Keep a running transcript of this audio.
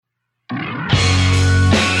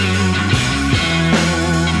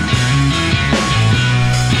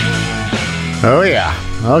Oh yeah.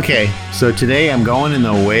 Okay. So today I'm going in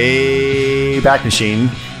the way back machine,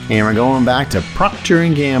 and we're going back to Procter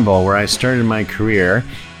Gamble, where I started my career,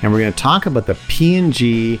 and we're going to talk about the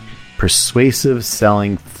P&G persuasive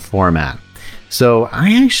selling format. So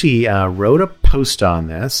I actually wrote a post on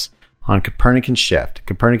this on Copernican Shift.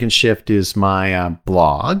 Copernican Shift is my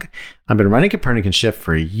blog. I've been running Copernican Shift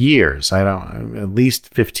for years. At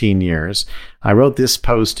least 15 years. I wrote this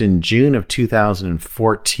post in June of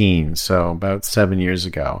 2014, so about 7 years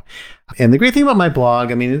ago. And the great thing about my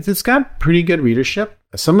blog, I mean, it's got pretty good readership.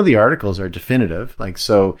 Some of the articles are definitive.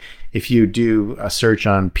 So if you do a search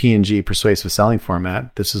on P&G persuasive selling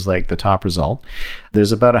format, this is like the top result.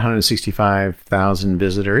 There's about 165,000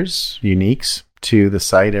 visitors, uniques, to the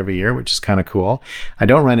site every year, which is kind of cool. I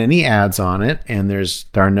don't run any ads on it, and there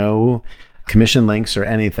are no commission links or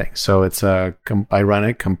anything. So I run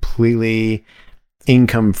it completely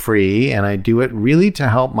income free, and I do it really to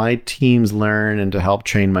help my teams learn and to help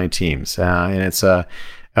train my teams. And it's a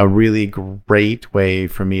really great way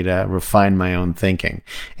for me to refine my own thinking.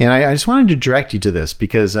 And I just wanted to direct you to this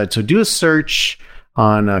because to do a search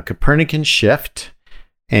on Copernican Shift,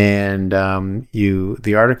 and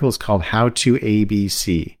the article is called How to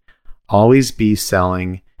ABC, Always Be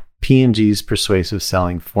Selling, P&G's Persuasive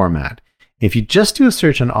Selling Format. If you just do a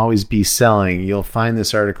search on Always Be Selling, you'll find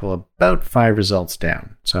this article about 5 results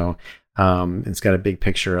down. So it's got a big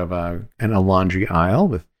picture of a laundry aisle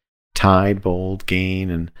with Tide, Bold, Gain,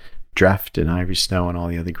 and Dreft, and Ivory Snow, and all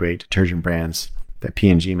the other great detergent brands that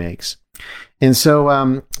P&G makes. And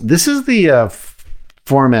so this is the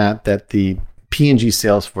format that the P&G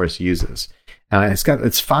Salesforce uses.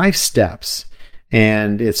 It's 5 steps,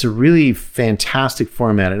 and it's a really fantastic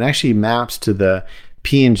format. It actually maps to the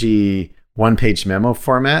P&G one-page memo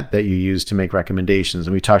format that you use to make recommendations.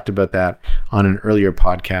 And we talked about that on an earlier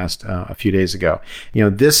podcast a few days ago.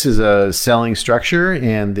 This is a selling structure,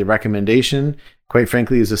 and the recommendation, quite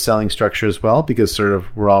frankly, is a selling structure as well, because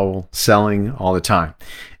we're all selling all the time.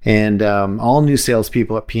 And all new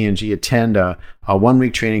salespeople at P&G attend a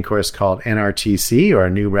 1-week training course called NRTC, or a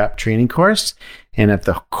new rep training course. And at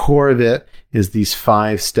the core of it is these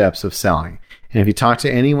 5 steps of selling. And if you talk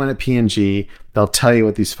to anyone at P&G, they'll tell you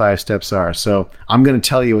what these 5 steps are. So I'm going to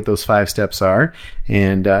tell you what those 5 steps are.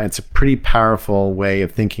 And it's a pretty powerful way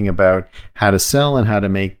of thinking about how to sell and how to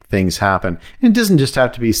make things happen. And it doesn't just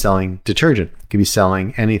have to be selling detergent. It could be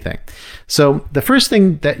selling anything. So the first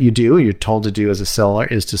thing that you're told to do as a seller,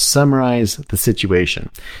 is to summarize the situation.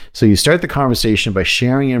 So you start the conversation by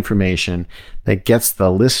sharing information that gets the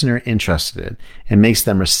listener interested and makes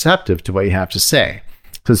them receptive to what you have to say.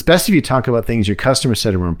 So it's best if you talk about things your customer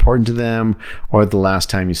said were important to them, or the last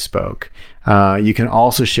time you spoke. You can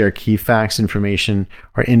also share key facts, information,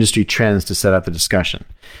 or industry trends to set up the discussion.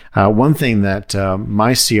 One thing that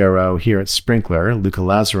my CRO here at Sprinkler, Luca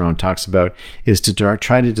Lazzarone, talks about is to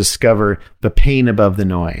try to discover the pain above the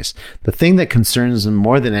noise, the thing that concerns them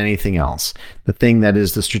more than anything else, the thing that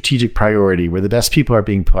is the strategic priority, where the best people are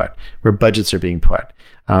being put, where budgets are being put.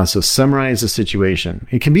 So summarize the situation.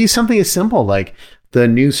 It can be something as simple like, the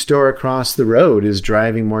new store across the road is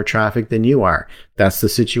driving more traffic than you are. That's the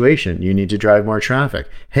situation. You need to drive more traffic.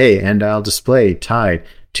 Hey, end aisle display, Tide,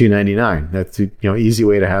 $2.99. That's easy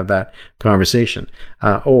way to have that conversation.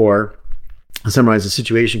 Or summarize the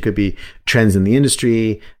situation could be trends in the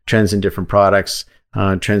industry, trends in different products,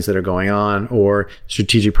 trends that are going on, or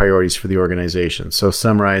strategic priorities for the organization. So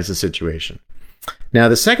summarize the situation. Now,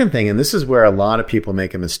 the second thing, and this is where a lot of people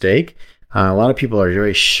make a mistake. A lot of people are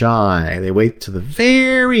very shy. They wait to the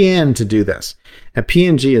very end to do this. At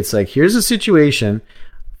P&G, it's like, here's the situation.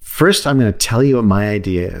 First, I'm going to tell you what my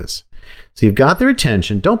idea is. So you've got their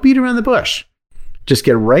attention. Don't beat around the bush. Just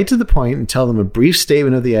get right to the point and tell them a brief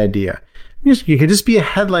statement of the idea. You could just be a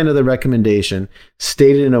headline of the recommendation,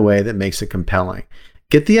 stated in a way that makes it compelling.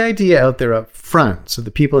 Get the idea out there up front so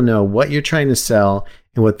that people know what you're trying to sell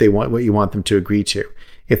and what you want them to agree to.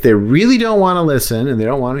 If they really don't want to listen and they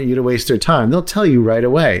don't want you to waste their time, they'll tell you right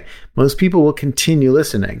away. Most people will continue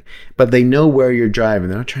listening, but they know where you're driving.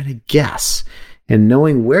 They're not trying to guess. And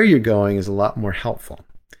knowing where you're going is a lot more helpful.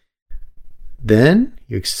 Then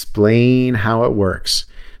you explain how it works.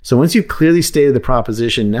 So once you've clearly stated the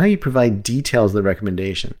proposition, now you provide details of the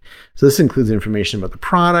recommendation. So this includes information about the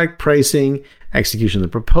product, pricing, execution of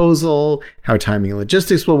the proposal, how timing and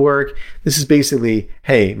logistics will work. This is basically,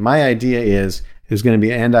 hey, my idea is there's going to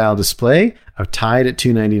be an end aisle display of Tide at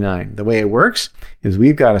 $2.99. The way it works is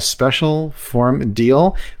we've got a special form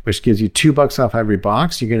deal, which gives you $2 off every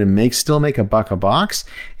box. You're going to still make $1 a box,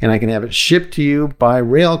 and I can have it shipped to you by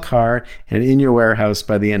rail car and in your warehouse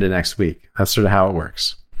by the end of next week. That's sort of how it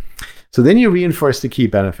works. So then you reinforce the key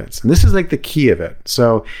benefits. And this is like the key of it.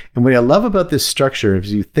 So, and what I love about this structure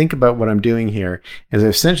is you think about what I'm doing here is I've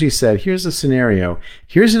essentially said, here's a scenario,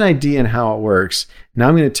 here's an idea and how it works. Now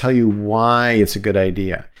I'm going to tell you why it's a good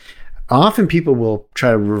idea. Often people will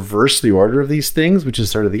try to reverse the order of these things, which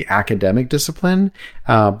is sort of the academic discipline,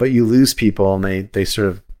 but you lose people and they sort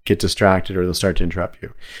of get distracted or they'll start to interrupt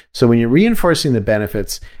you. So when you're reinforcing the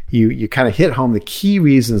benefits, you kind of hit home the key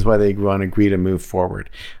reasons why they want to agree to move forward.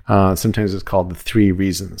 Sometimes it's called the 3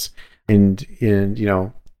 reasons. And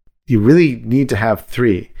you really need to have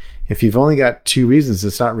 3. If you've only got 2 reasons,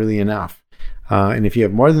 it's not really enough. And if you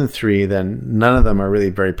have more than 3, then none of them are really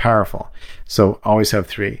very powerful. So always have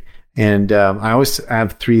 3. And I always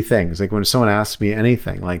have 3 things. Like when someone asks me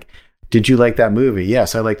anything, like, did you like that movie?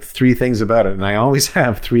 Yes, I liked 3 things about it. And I always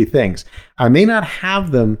have 3 things. I may not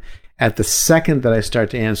have them at the second that I start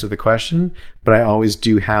to answer the question, but I always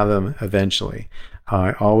do have them eventually.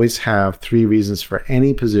 I always have 3 reasons for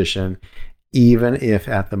any position, even if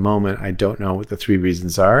at the moment I don't know what the 3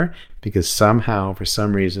 reasons are, because somehow, for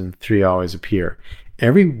some reason, 3 always appear.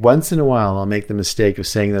 Every once in a while, I'll make the mistake of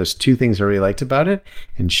saying those 2 things I really liked about it.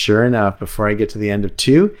 And sure enough, before I get to the end of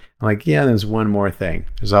 2, I'm like, yeah, there's one more thing.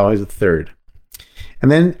 There's always a 3rd. And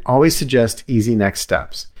then always suggest easy next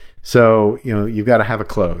steps. So, you've got to have a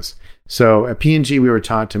close. So at P&G, we were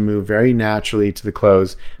taught to move very naturally to the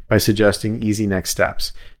close by suggesting easy next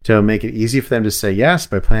steps, to make it easy for them to say yes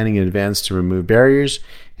by planning in advance to remove barriers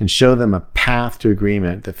and show them a path to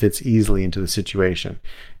agreement that fits easily into the situation.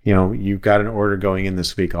 You've got an order going in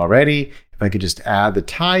this week already. If I could just add the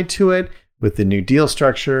tie to it with the new deal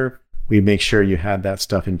structure, we make sure you had that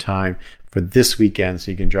stuff in time for this weekend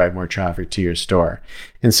so you can drive more traffic to your store.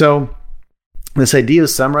 And so this idea of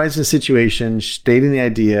summarizing the situation, stating the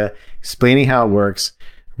idea, explaining how it works,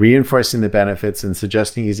 reinforcing the benefits, and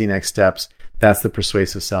suggesting easy next steps, that's the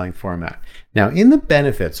persuasive selling format. Now, in the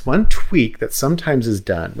benefits, one tweak that sometimes is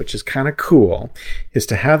done, which is kind of cool, is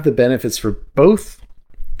to have the benefits for both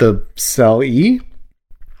the sellee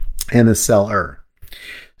and the seller.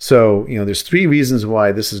 So, there's 3 reasons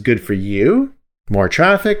why this is good for you. More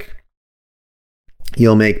traffic,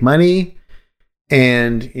 you'll make money,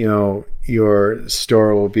 and, your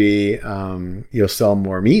store will be, you'll sell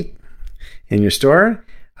more meat in your store.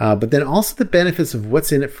 But then also the benefits of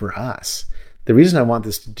what's in it for us. The reason I want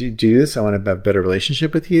this to do this, I want to have a better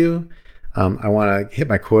relationship with you. I want to hit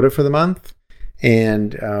my quota for the month.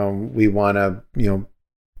 And we want to,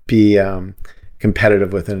 be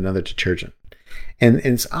competitive with another detergent. And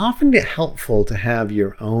it's often helpful to have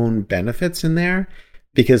your own benefits in there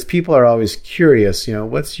because people are always curious,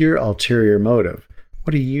 what's your ulterior motive?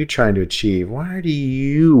 What are you trying to achieve? Why do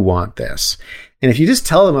you want this? And if you just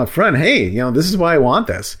tell them up front, hey, this is why I want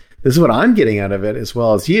this. This is what I'm getting out of it as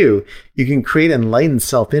well as you can create enlightened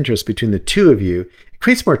self-interest between the two of you. It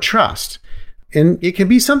creates more trust. And it can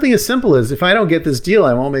be something as simple as, if I don't get this deal,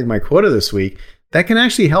 I won't make my quota this week. That can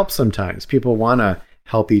actually help sometimes. People want to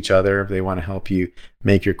help each other. They want to help you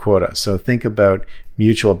make your quota. So think about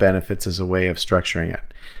mutual benefits as a way of structuring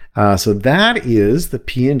it. So that is the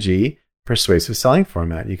P&G persuasive selling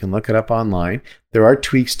format. You can look it up online. There are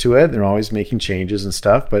tweaks to it. They're always making changes and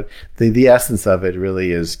stuff, but the essence of it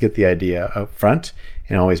really is get the idea up front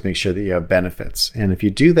and always make sure that you have benefits. And if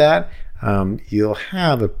you do that, you'll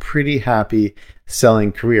have a pretty happy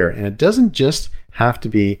selling career. And it doesn't just have to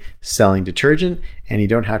be selling detergent, and you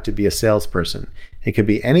don't have to be a salesperson. It could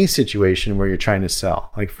be any situation where you're trying to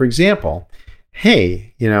sell. Like, for example,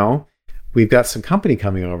 hey, we've got some company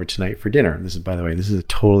coming over tonight for dinner. This is, by the way, this is a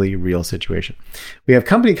totally real situation. We have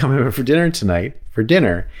company coming over for dinner tonight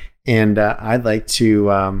and I'd like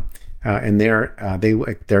to, and they're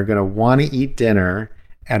going to want to eat dinner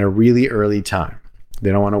at a really early time.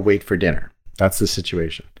 They don't want to wait for dinner. That's the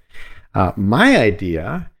situation. My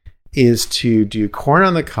idea is to do corn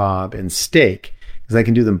on the cob and steak, because I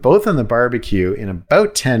can do them both on the barbecue in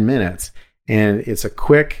about 10 minutes, and it's a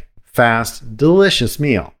quick, fast, delicious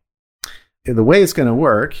meal. The way it's going to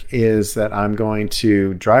work is that I'm going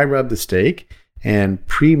to dry rub the steak and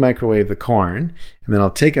pre-microwave the corn, and then I'll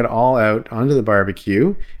take it all out onto the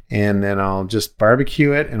barbecue, and then I'll just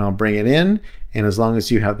barbecue it and I'll bring it in. And as long as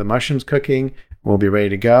you have the mushrooms cooking, we'll be ready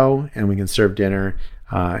to go, and we can serve dinner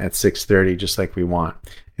at 6:30 just like we want.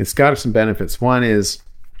 It's got some benefits. One is,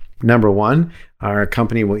 number one, our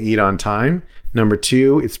company will eat on time. Number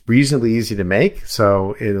two, it's reasonably easy to make,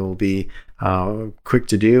 so it'll be quick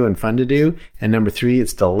to do and fun to do. And number three,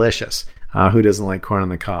 it's delicious. Who doesn't like corn on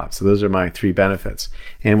the cob? So those are my 3 benefits.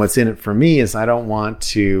 And what's in it for me is I don't want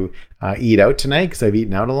to eat out tonight because I've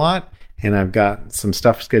eaten out a lot. and I've got some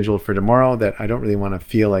stuff scheduled for tomorrow that I don't really want to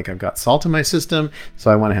feel like I've got salt in my system.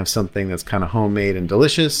 So I want to have something that's kind of homemade and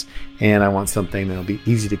delicious, and I want something that'll be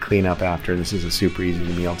easy to clean up after. This is a super easy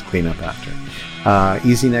meal to clean up after.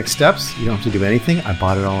 Easy next steps. You don't have to do anything. I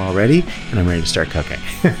bought it all already, and I'm ready to start cooking.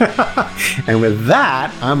 And with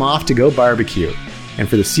that, I'm off to go barbecue. And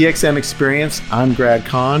for the CXM experience, I'm Grad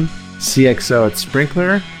Conn, CXO at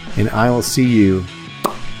Sprinkler, and I will see you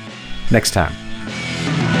next time.